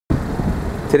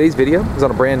Today's video is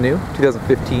on a brand new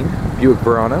 2015 Buick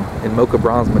Verano in mocha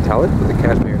bronze metallic with a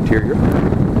cashmere interior.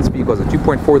 This vehicle has a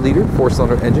 2.4 liter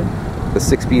 4-cylinder engine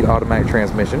with a 6-speed automatic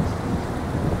transmission,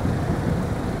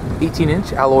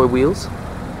 18-inch alloy wheels,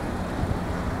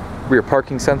 rear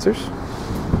parking sensors,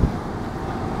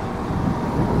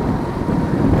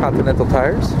 Continental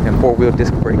tires, and 4-wheel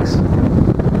disc brakes,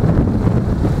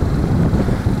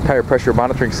 tire pressure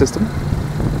monitoring system,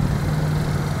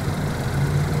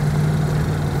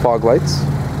 fog lights,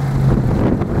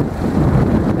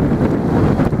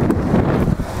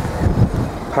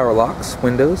 power locks,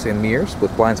 windows, and mirrors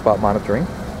with blind spot monitoring,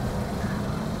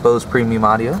 Bose premium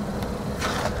audio,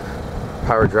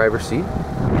 power driver seat,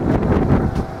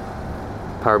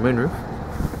 power moonroof,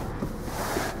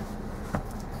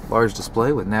 large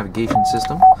display with navigation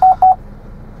system,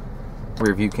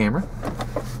 rear view camera,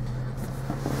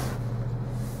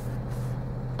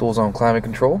 dual zone climate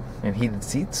control and heated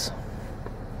seats,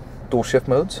 dual shift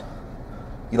modes,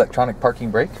 electronic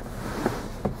parking brake,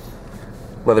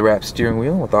 leather wrapped steering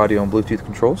wheel with audio and Bluetooth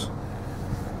controls,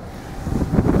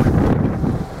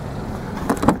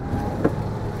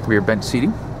 rear bench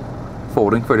seating,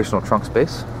 folding for additional trunk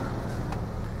space,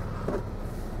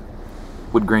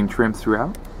 wood grain trim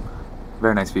throughout.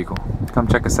 Very nice vehicle. Come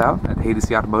check us out at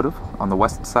Automotive on the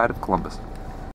west side of Columbus.